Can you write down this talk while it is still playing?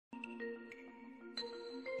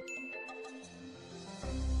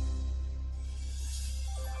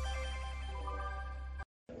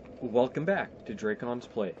Welcome back to Dracon's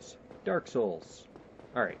Place. Dark Souls.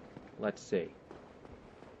 Alright, let's see.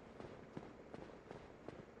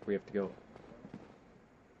 We have to go...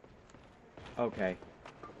 Okay.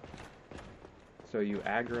 So you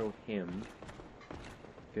aggro him.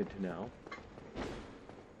 Good to know.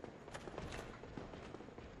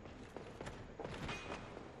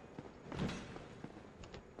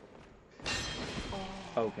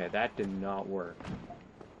 Okay, that did not work.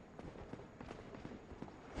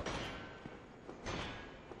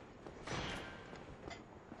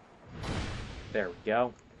 There we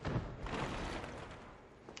go.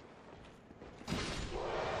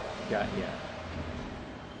 Got ya.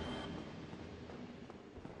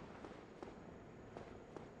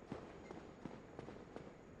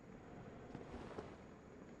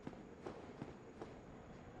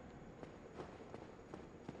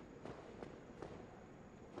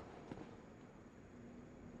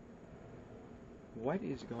 What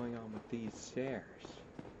is going on with these stairs?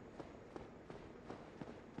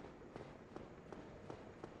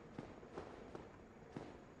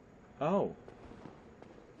 Oh.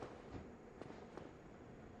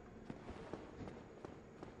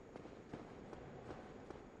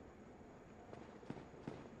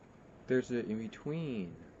 There's an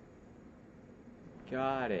in-between.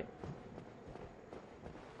 Got it.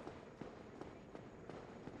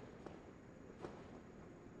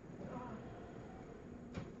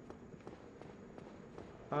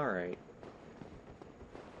 Alright.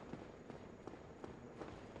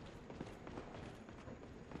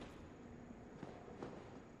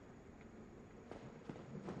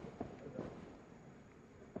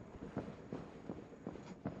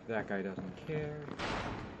 That guy doesn't care.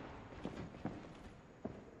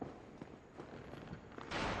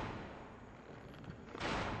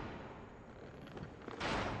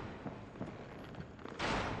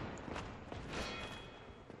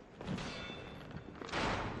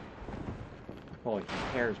 Well, he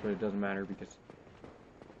cares, but it doesn't matter because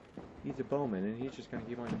he's a bowman and he's just gonna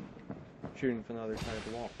keep on shooting from the other side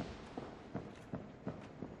of the wall.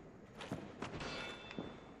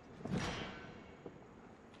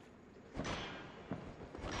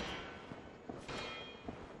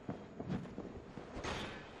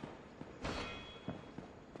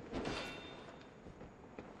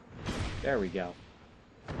 There we go.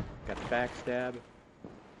 Got the backstab.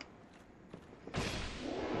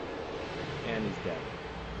 And he's dead.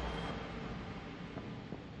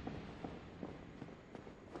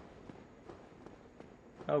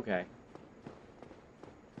 Okay.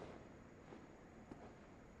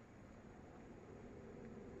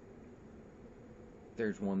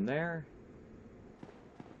 There's one there.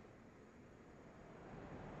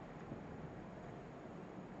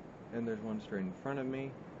 And there's one straight in front of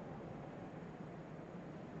me.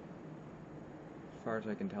 As far as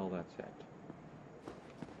I can tell, that's it.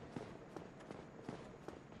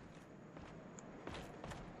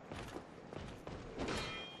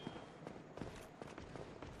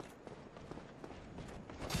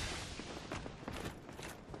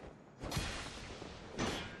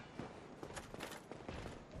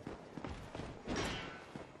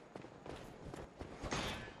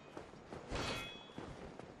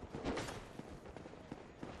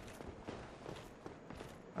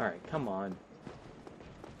 Alright, come on.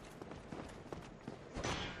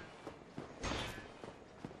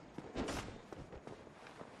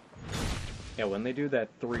 Yeah, when they do that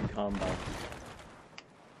 3 combo,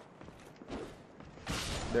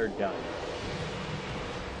 they're done.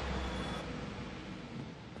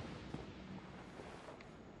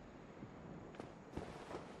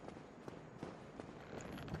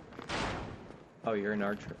 Oh, you're an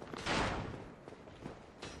archer.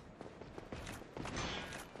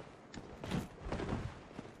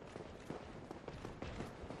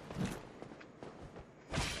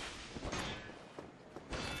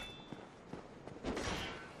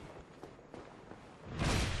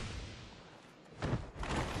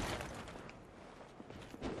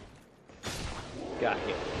 Got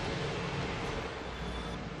you.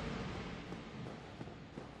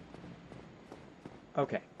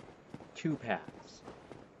 Okay. 2 paths.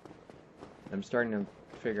 I'm starting to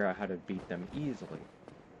figure out how to beat them easily.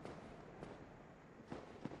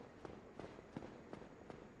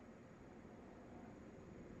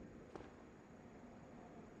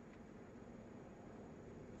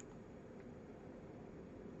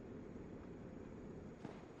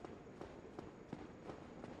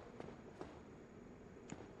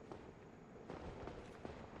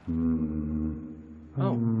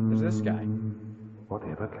 Oh, there's this guy.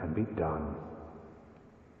 Whatever can be done.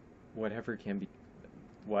 Whatever can be...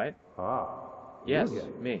 What? Ah. Yes, you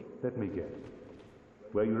again. me. Let me guess.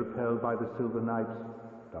 Were you repelled by the Silver Knights?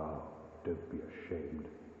 Oh, don't be ashamed.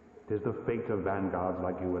 'Tis the fate of vanguards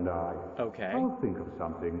like you and I. Okay. I'll think of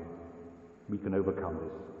something. We can overcome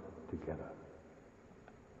this together.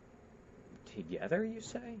 Together, you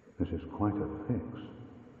say? This is quite a fix.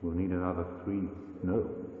 We'll need another 3, no,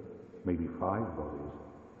 maybe 5 bodies.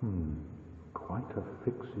 Quite a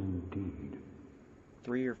fix indeed.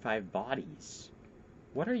 3 or 5 bodies?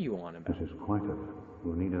 What are you on about? This is quite a...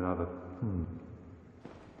 We'll need another...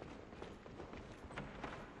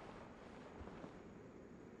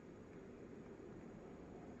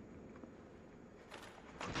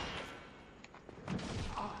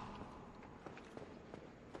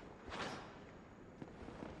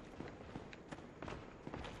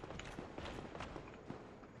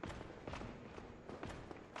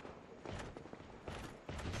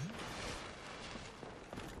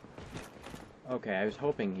 Okay, I was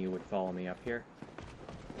hoping he would follow me up here.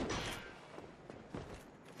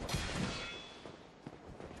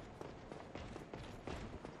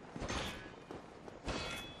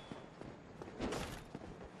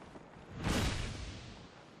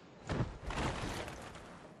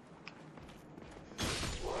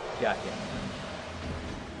 Got him.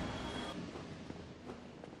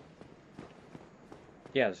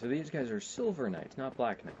 Yeah, so these guys are Silver Knights, not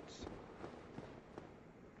Black Knights.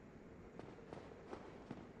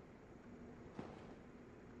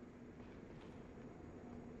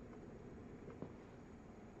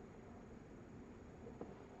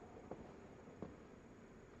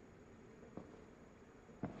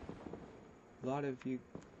 A lot of you...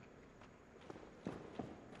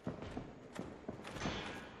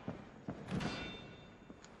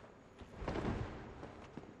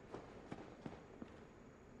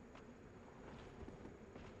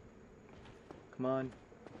 Come on.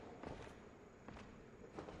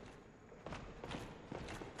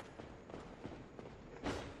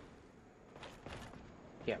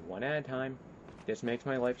 Yeah, one at a time. This makes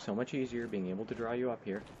my life so much easier, being able to draw you up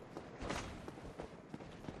here.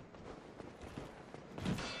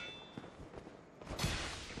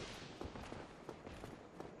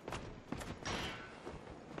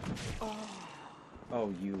 Oh,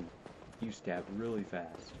 you stabbed really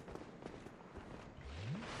fast.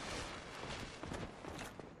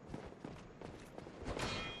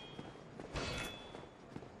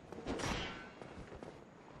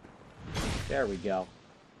 There we go.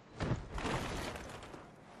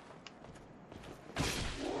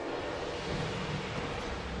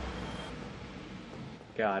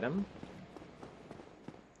 Got him.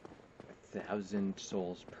 1,000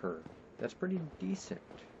 souls per. That's pretty decent.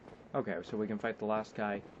 Okay, so we can fight the last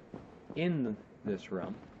guy in this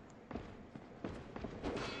room.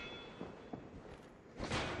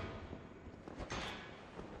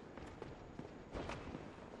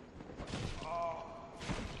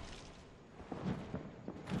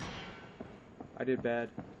 I did bad.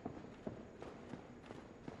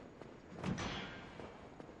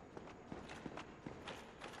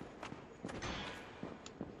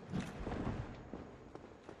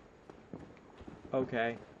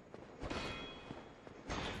 Okay.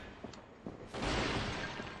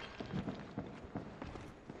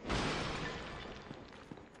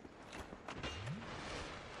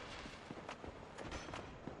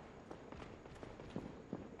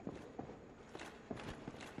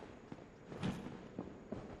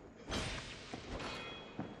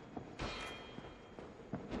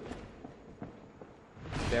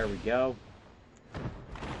 There we go.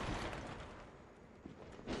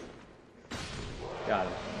 Got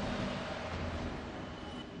it.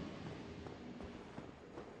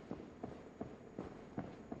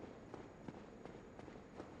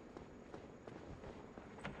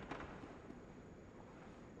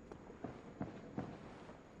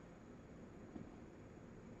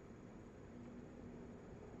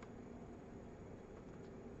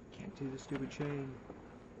 Can't do the stupid chain.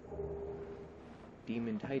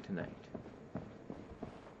 Demon Titanite.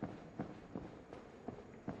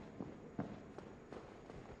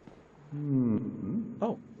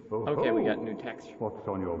 Oh, okay, we got new texture. What's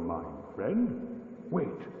on your mind, friend? Wait,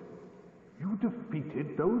 you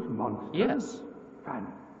defeated those monsters? Yes.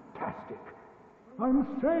 Fantastic. I'm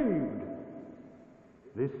saved.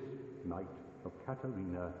 This Knight of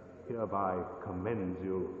Katarina hereby commends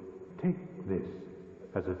you. Take this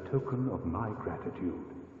as a token of my gratitude.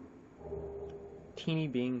 Teeny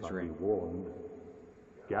Being's But ring. be warned,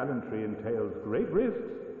 gallantry entails great risks.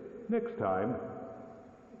 Next time,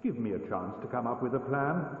 give me a chance to come up with a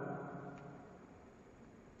plan.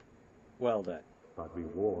 Well done. But be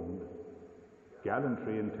warned,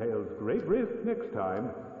 gallantry entails great risk next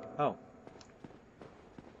time. Oh.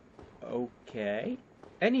 Okay.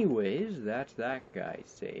 Anyways, that's that guy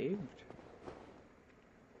saved.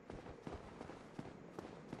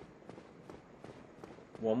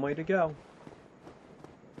 One way to go.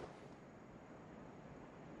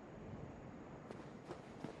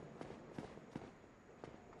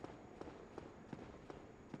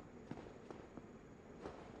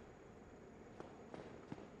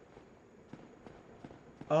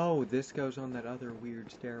 Oh, this goes on that other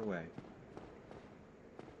weird stairway.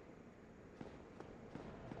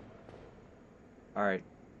 Alright.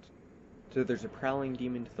 So there's a prowling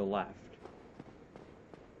demon to the left.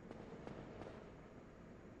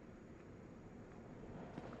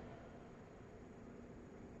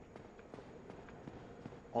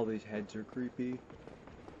 All these heads are creepy.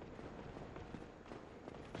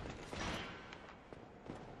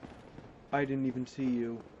 I didn't even see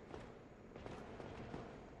you.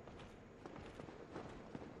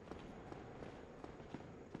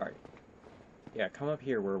 Alright. Yeah, come up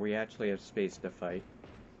here where we actually have space to fight.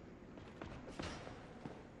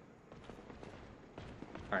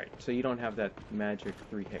 Alright, so you don't have that magic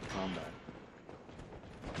 3-hit combo.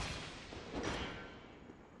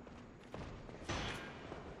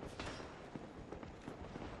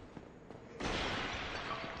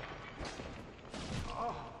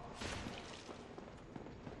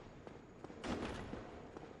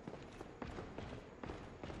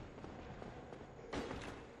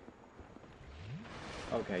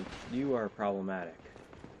 Okay, you are problematic.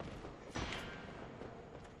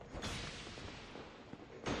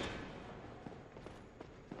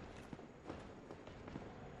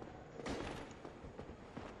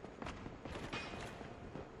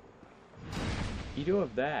 You do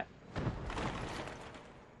have that.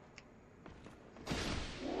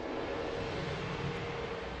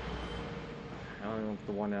 I don't know if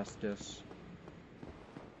the one Estus.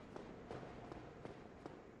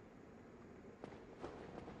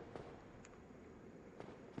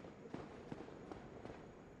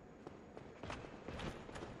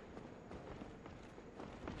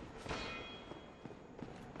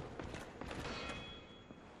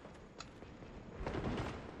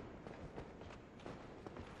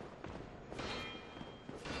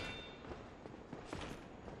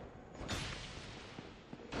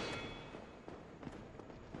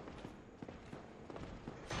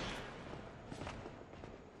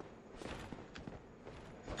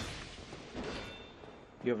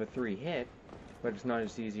 You have a 3-hit, but it's not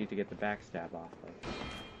as easy to get the backstab off of.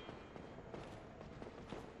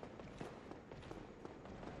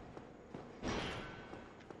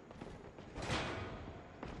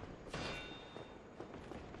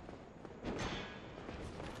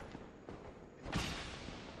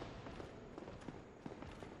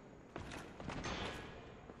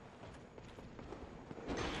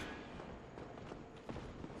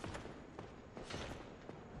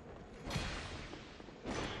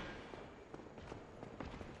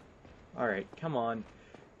 Alright, come on.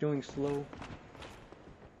 Doing slow.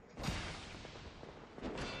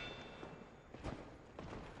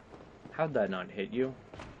 How'd that not hit you?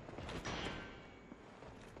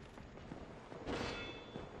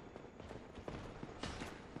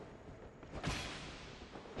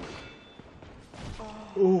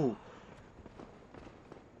 Ooh.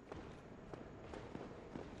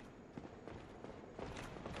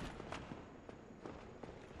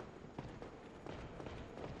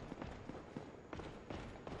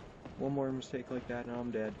 One more mistake like that and I'm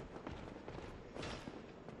dead.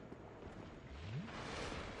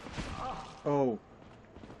 Oh,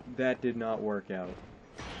 that did not work out.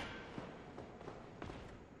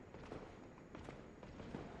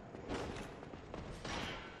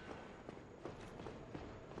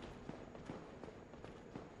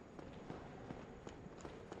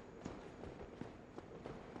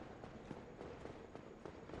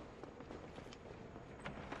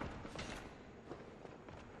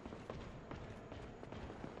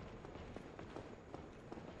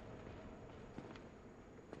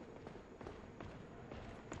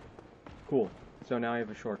 Cool. So now I have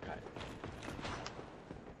a shortcut.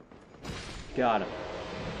 Got him.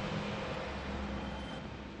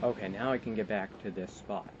 Okay, now I can get back to this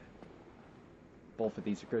spot. Both of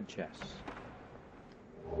these are good chests.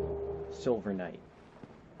 Silver Knight.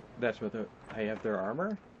 That's what I have their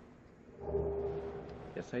armor?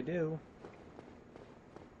 Yes, I do.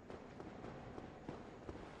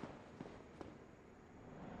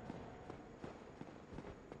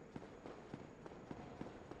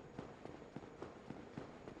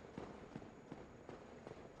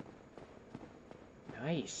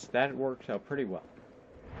 Nice, that works out pretty well.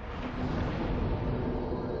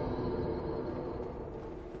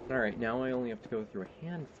 Alright, now I only have to go through a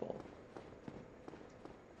handful.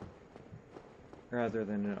 rather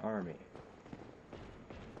than an army.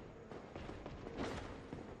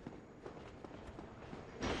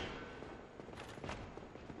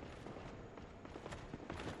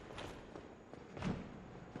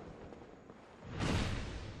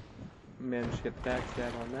 Managed to get the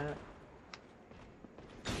backstab on that.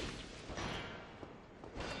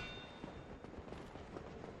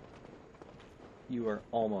 You are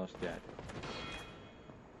almost dead.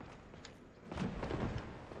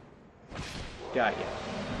 Got you.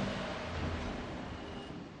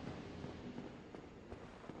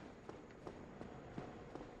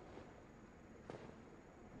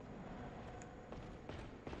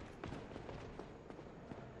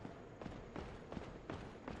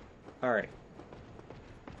 All right.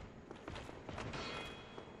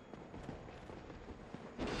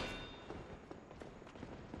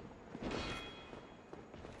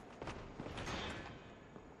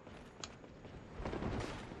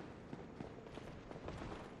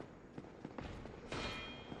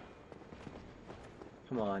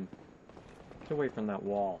 Come on. Get away from that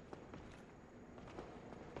wall.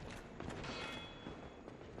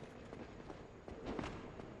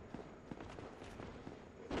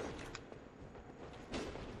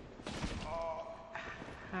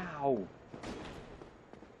 How?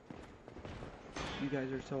 You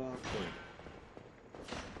guys are so awkward.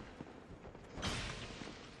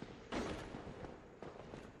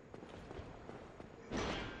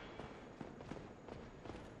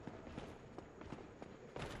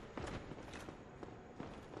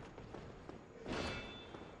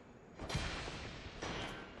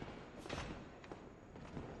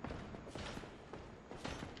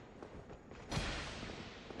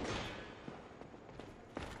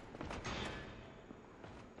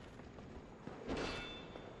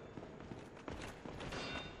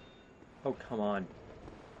 Oh, come on.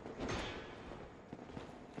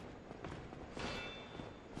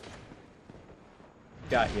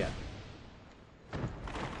 Got ya.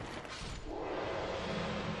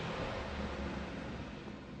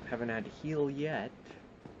 Haven't had to heal yet.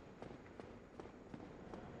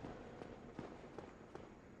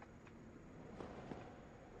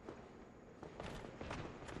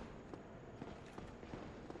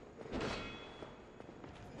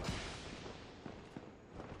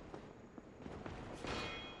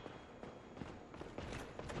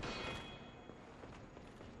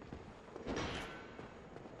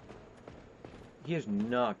 He is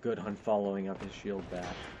not good on following up his shield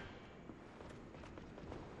back.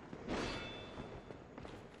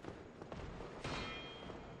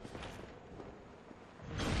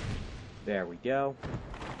 There we go.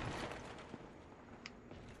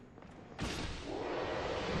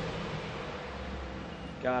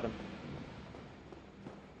 Got him.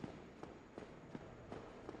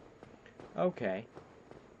 Okay.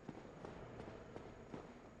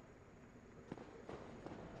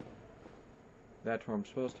 That's where I'm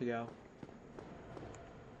supposed to go.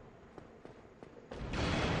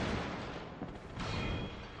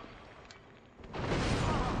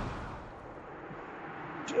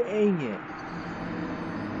 Dang it!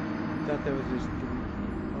 Thought that was just...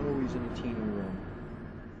 Oh, he's in a teeny room.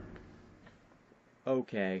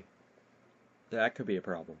 Okay. That could be a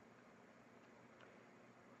problem.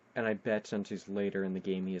 And I bet since he's later in the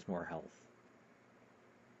game, he has more health.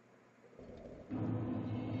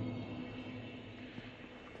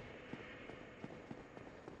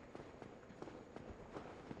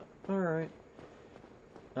 Alright.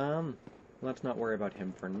 Let's not worry about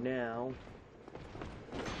him for now.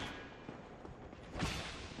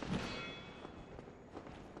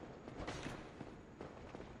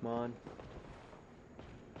 Come on.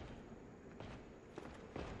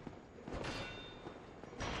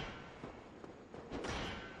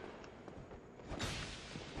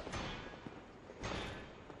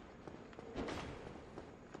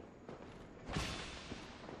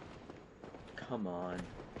 Come on.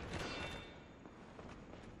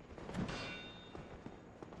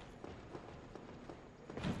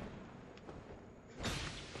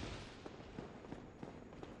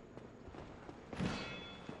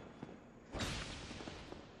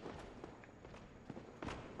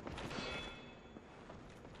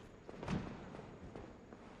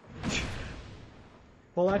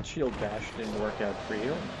 Well, that shield bash didn't work out for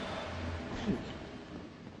you.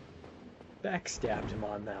 Backstabbed him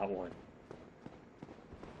on that one.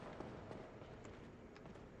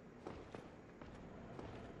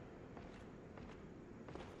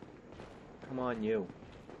 Come on, you.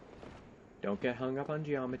 Don't get hung up on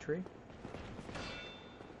geometry.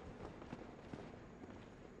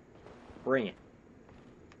 Bring it.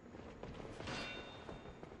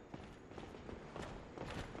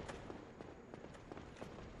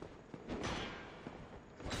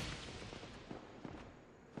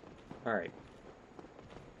 Alright.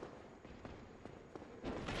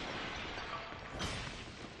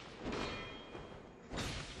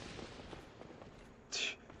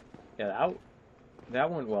 Yeah, that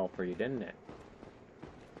went well for you, didn't it?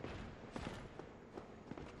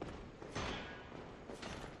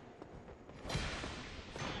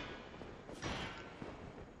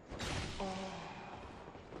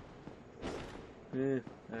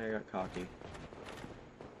 I got cocky.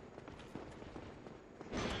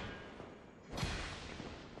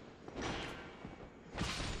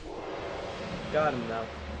 Got him now.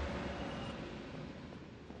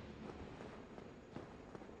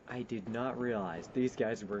 I did not realize these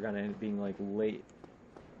guys were gonna end up being like late.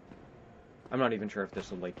 I'm not even sure if this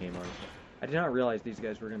is a late game, honestly. I did not realize these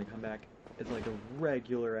guys were gonna come back as like a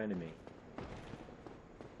regular enemy.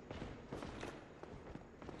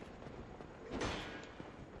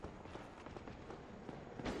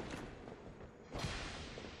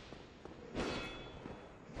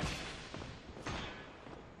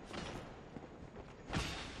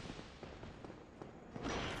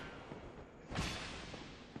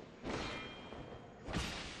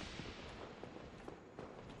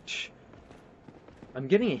 I'm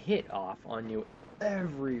getting a hit off on you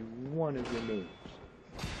every one of your moves.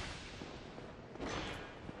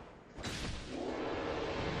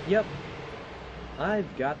 Yep,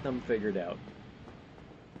 I've got them figured out.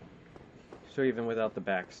 So even without the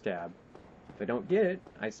backstab, if I don't get it,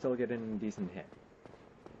 I still get in a decent hit.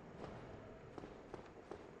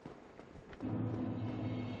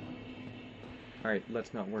 Alright,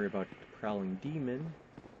 let's not worry about the prowling demon.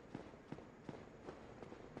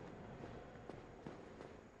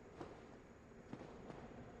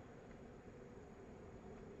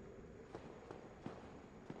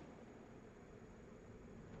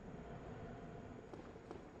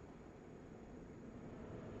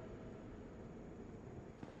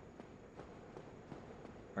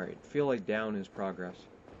 Alright, feel like down is progress.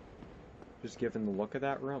 Just given the look of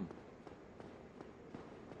that room.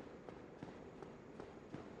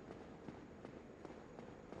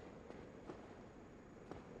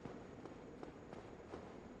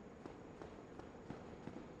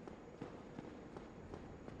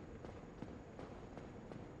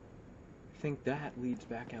 I think that leads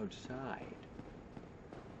back outside.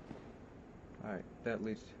 Alright, that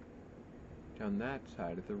leads down that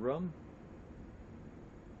side of the room.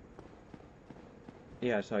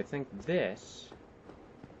 Yeah, so I think this...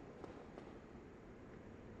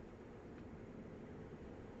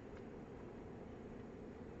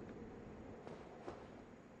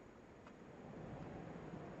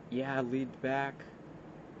 yeah, leads back.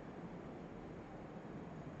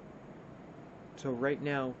 So right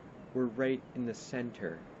now, we're right in the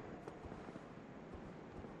center.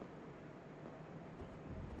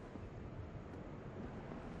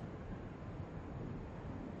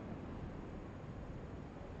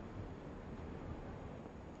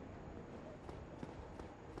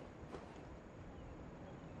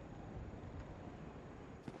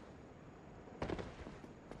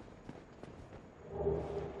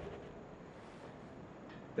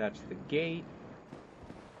 That's the gate.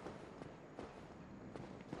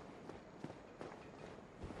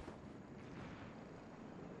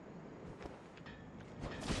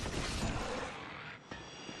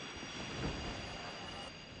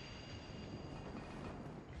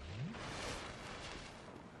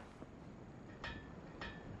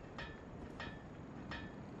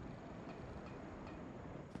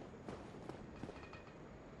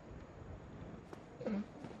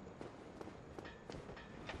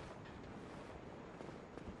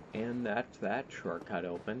 And that's that shortcut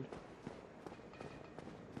opened.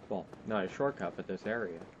 Well, not a shortcut, but this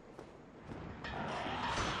area.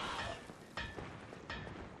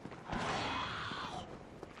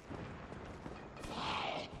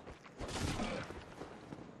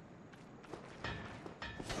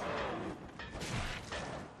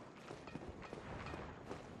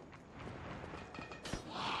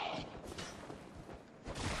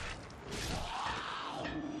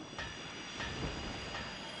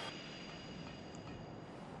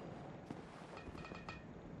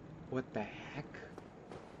 What the heck?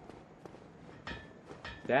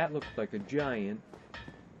 That looked like a giant.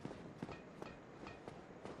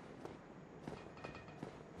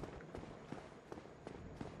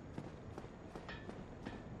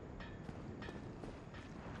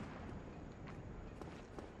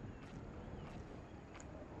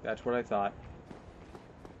 That's what I thought.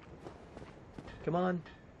 Come on.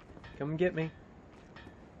 Come and get me.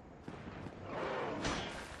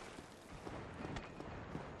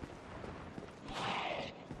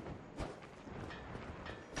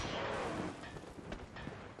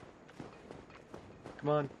 Come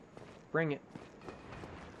on. Bring it.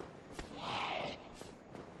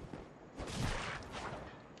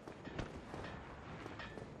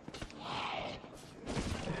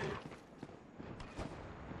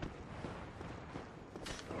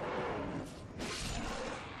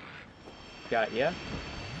 Got ya.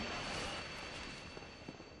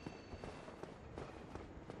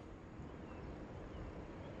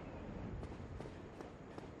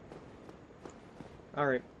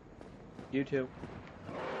 Alright. You too.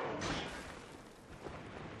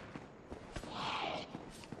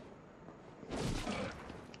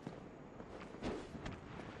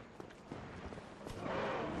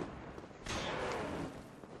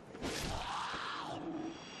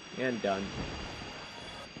 And done.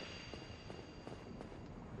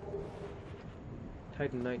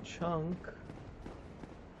 Titanite chunk.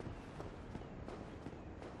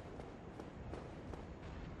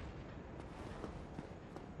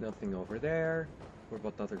 Nothing over there. What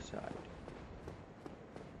about the other side?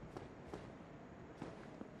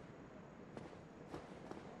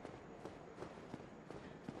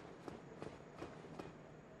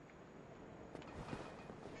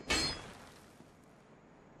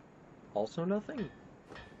 Also nothing?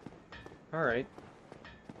 Alright.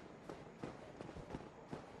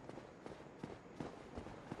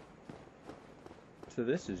 So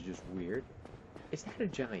this is just weird. Is that a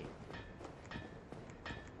giant?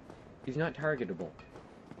 He's not targetable.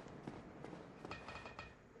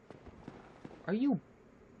 Are you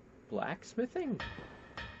blacksmithing?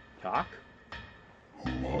 Talk?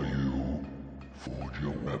 Who are you? Forge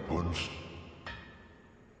your weapons?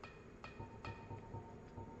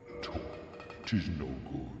 Talk, 'tis no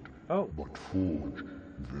good. Oh. But forge,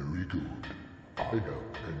 very good. I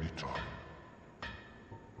help any time.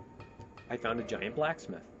 I found a giant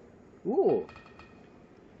blacksmith. Ooh.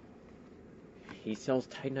 He sells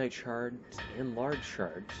Titanite shards and large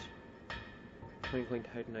shards. Twinkling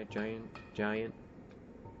Titanite giant.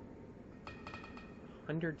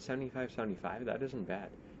 175.75. That isn't bad.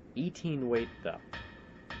 18 weight though.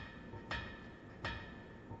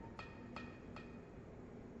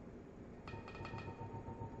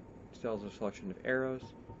 Sells a selection of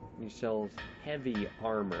arrows. He sells heavy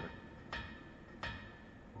armor.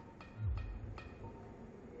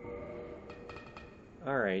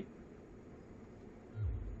 Alright.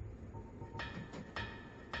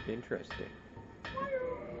 Interesting.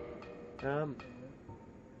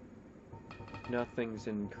 Nothing's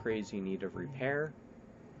in crazy need of repair.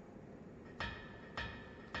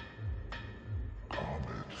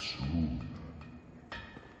 Cometh soon.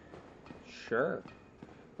 Sure.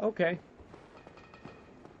 Okay.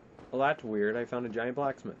 Well, that's weird. I found a giant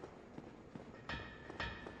blacksmith.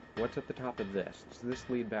 What's at the top of this? Does this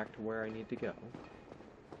lead back to where I need to go?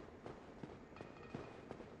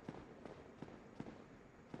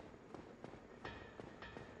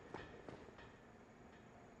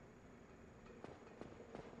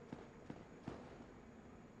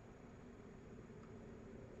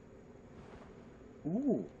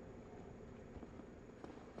 Ooh.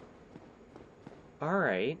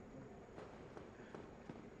 Alright.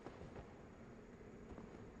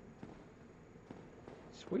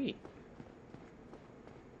 Sweet.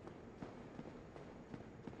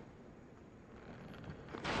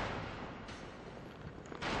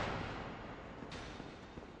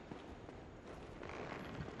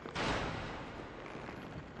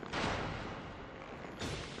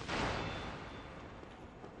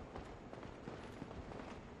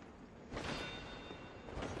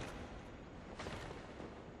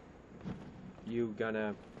 You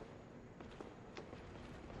gonna...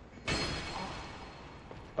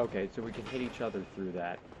 Okay, so we can hit each other through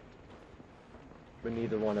that. But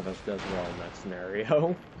neither one of us does well in that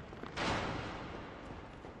scenario.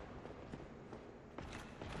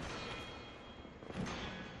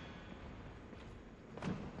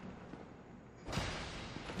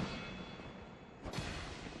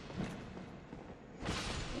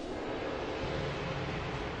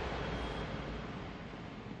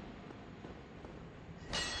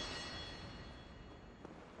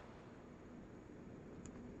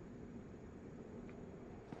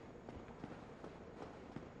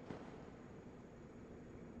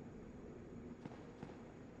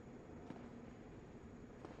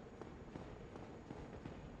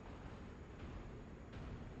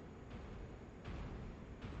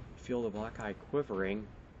 Feel the black eye quivering.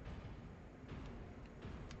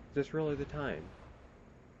 Is this really the time?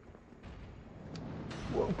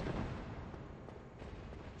 Whoa.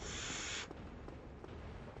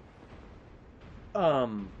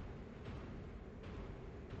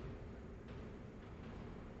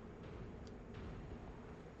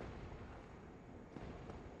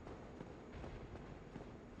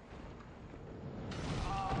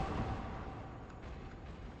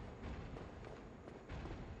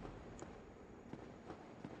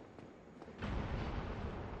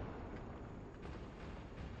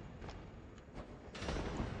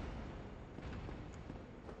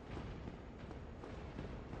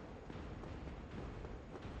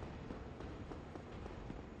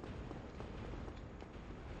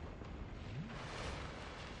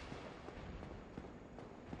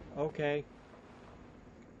 Okay.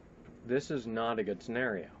 This is not a good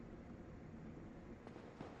scenario.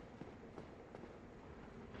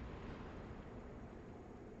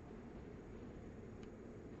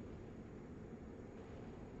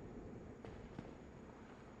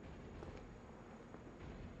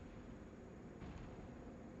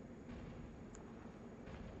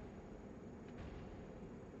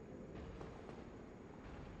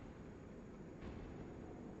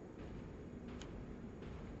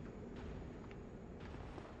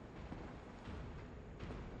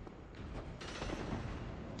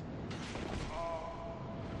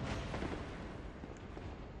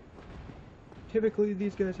 Typically,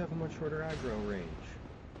 these guys have a much shorter aggro range.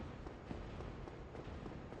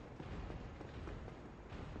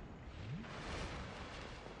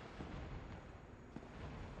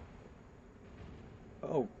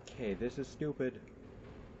 Okay, this is stupid.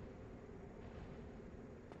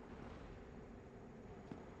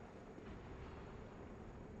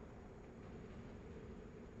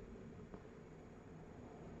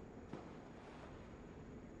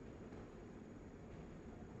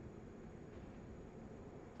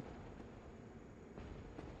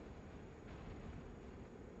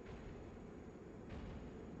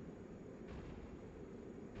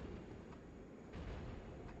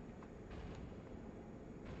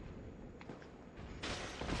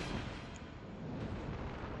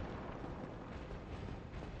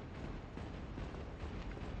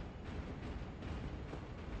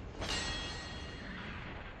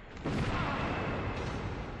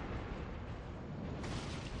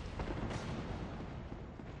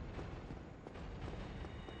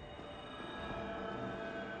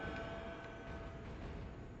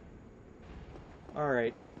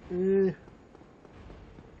 Alright.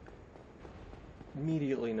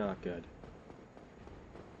 Immediately not good.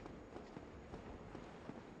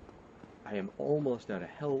 I am almost out of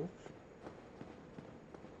health.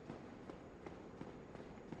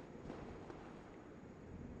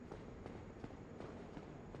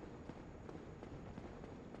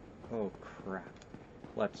 Oh crap.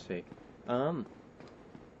 Let's see. I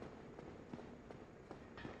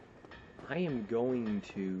am going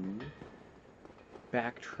to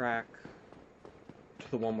backtrack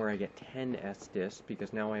to the one where I get 10 Estus,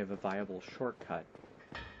 because now I have a viable shortcut.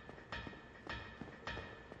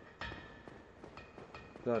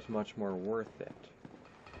 That's much more worth it.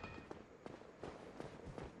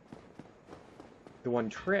 The one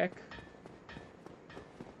trick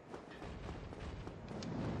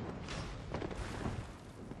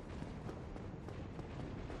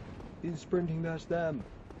is sprinting past them.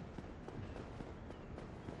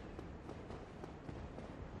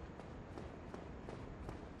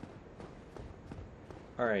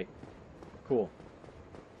 Alright, cool.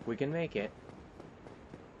 We can make it.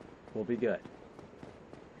 We'll be good.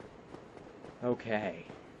 Okay.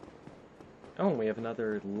 Oh, we have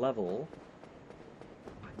another level.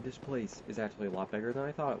 This place is actually a lot bigger than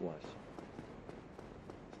I thought it was.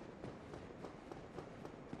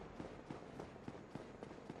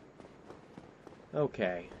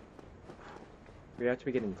 Okay. We have to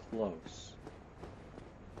be getting close.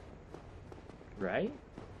 Right?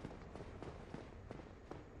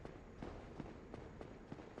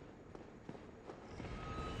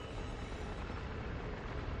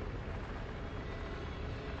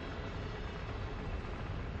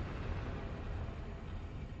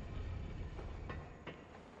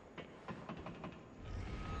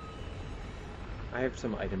 I have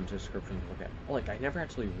some item descriptions to look at. Like, I never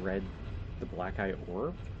actually read the Black Eye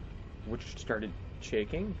Orb, which started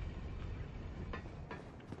shaking.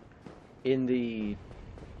 In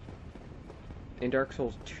Dark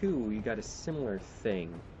Souls 2, you got a similar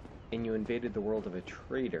thing, and you invaded the world of a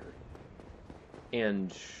traitor.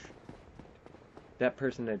 And that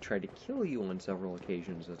person had tried to kill you on several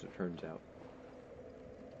occasions, as it turns out.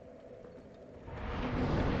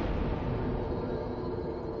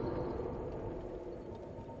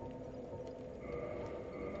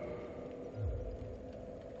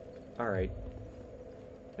 Alright.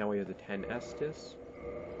 Now we have the 10 Estus.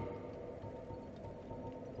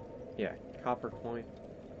 Yeah, copper coin.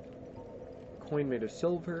 Coin made of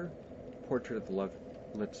silver. Portrait of the love.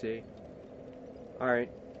 Let's see. Alright.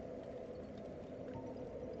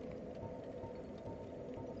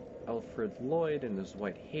 Alfred Lloyd and his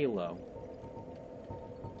white halo.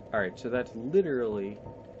 Alright, so that's literally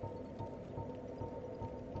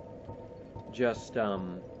just,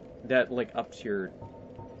 that, like, ups your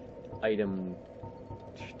item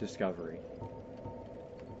discovery.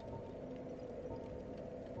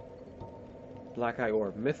 Black Eye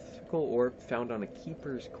Orb. Mythical orb found on a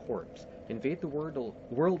keeper's corpse. Invade the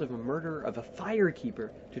world of a murder of a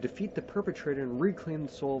firekeeper to defeat the perpetrator and reclaim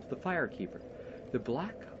the soul of the firekeeper. The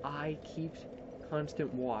Black Eye keeps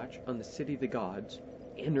constant watch on the city of the gods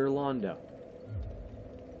in Orlando.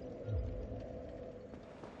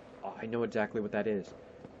 Oh, I know exactly what that is.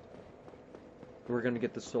 We're gonna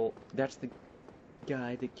get the soul. That's the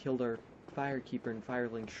guy that killed our firekeeper in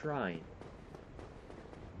Firelink Shrine.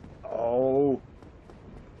 Oh.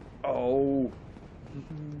 Oh.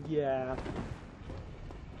 Yeah.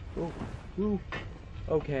 Oh. Ooh.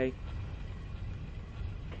 Okay.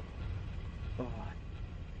 Oh.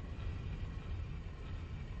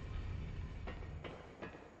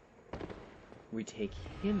 We take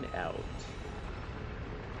him out.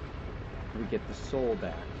 We get the soul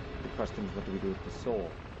back. The question is, what do we do with the soul?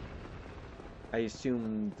 I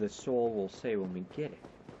assume the soul will say when we get it.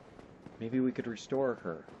 Maybe we could restore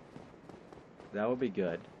her. That would be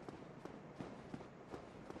good.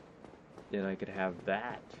 Then I could have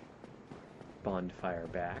that bonfire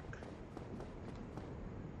back.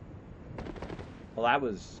 Well, that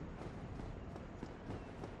was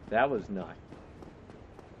not.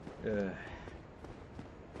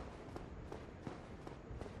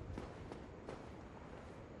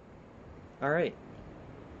 Alright.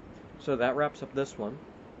 So that wraps up this one.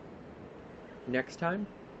 Next time,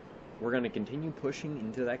 we're going to continue pushing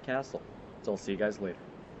into that castle. So I'll see you guys later.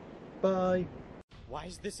 Bye! Why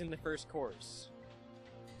is this in the first course?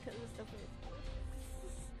 Because it's the first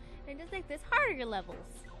course. And just like this, harder levels.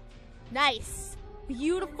 Nice!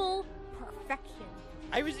 Beautiful perfection.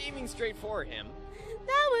 I was aiming straight for him.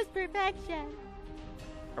 That was perfection.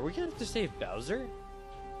 Are we gonna have to save Bowser?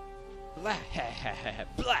 Black.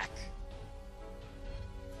 Black!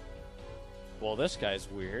 Well, this guy's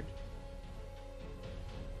weird.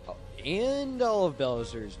 Oh, and all of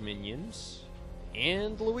Bowser's minions.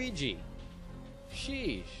 And Luigi.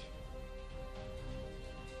 Sheesh.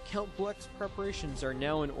 Count Bleck's preparations are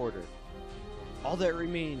now in order. All that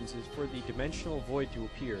remains is for the dimensional void to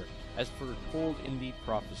appear, as foretold in the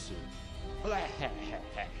prophecy. Blah, ha, ha,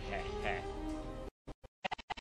 ha, ha, ha.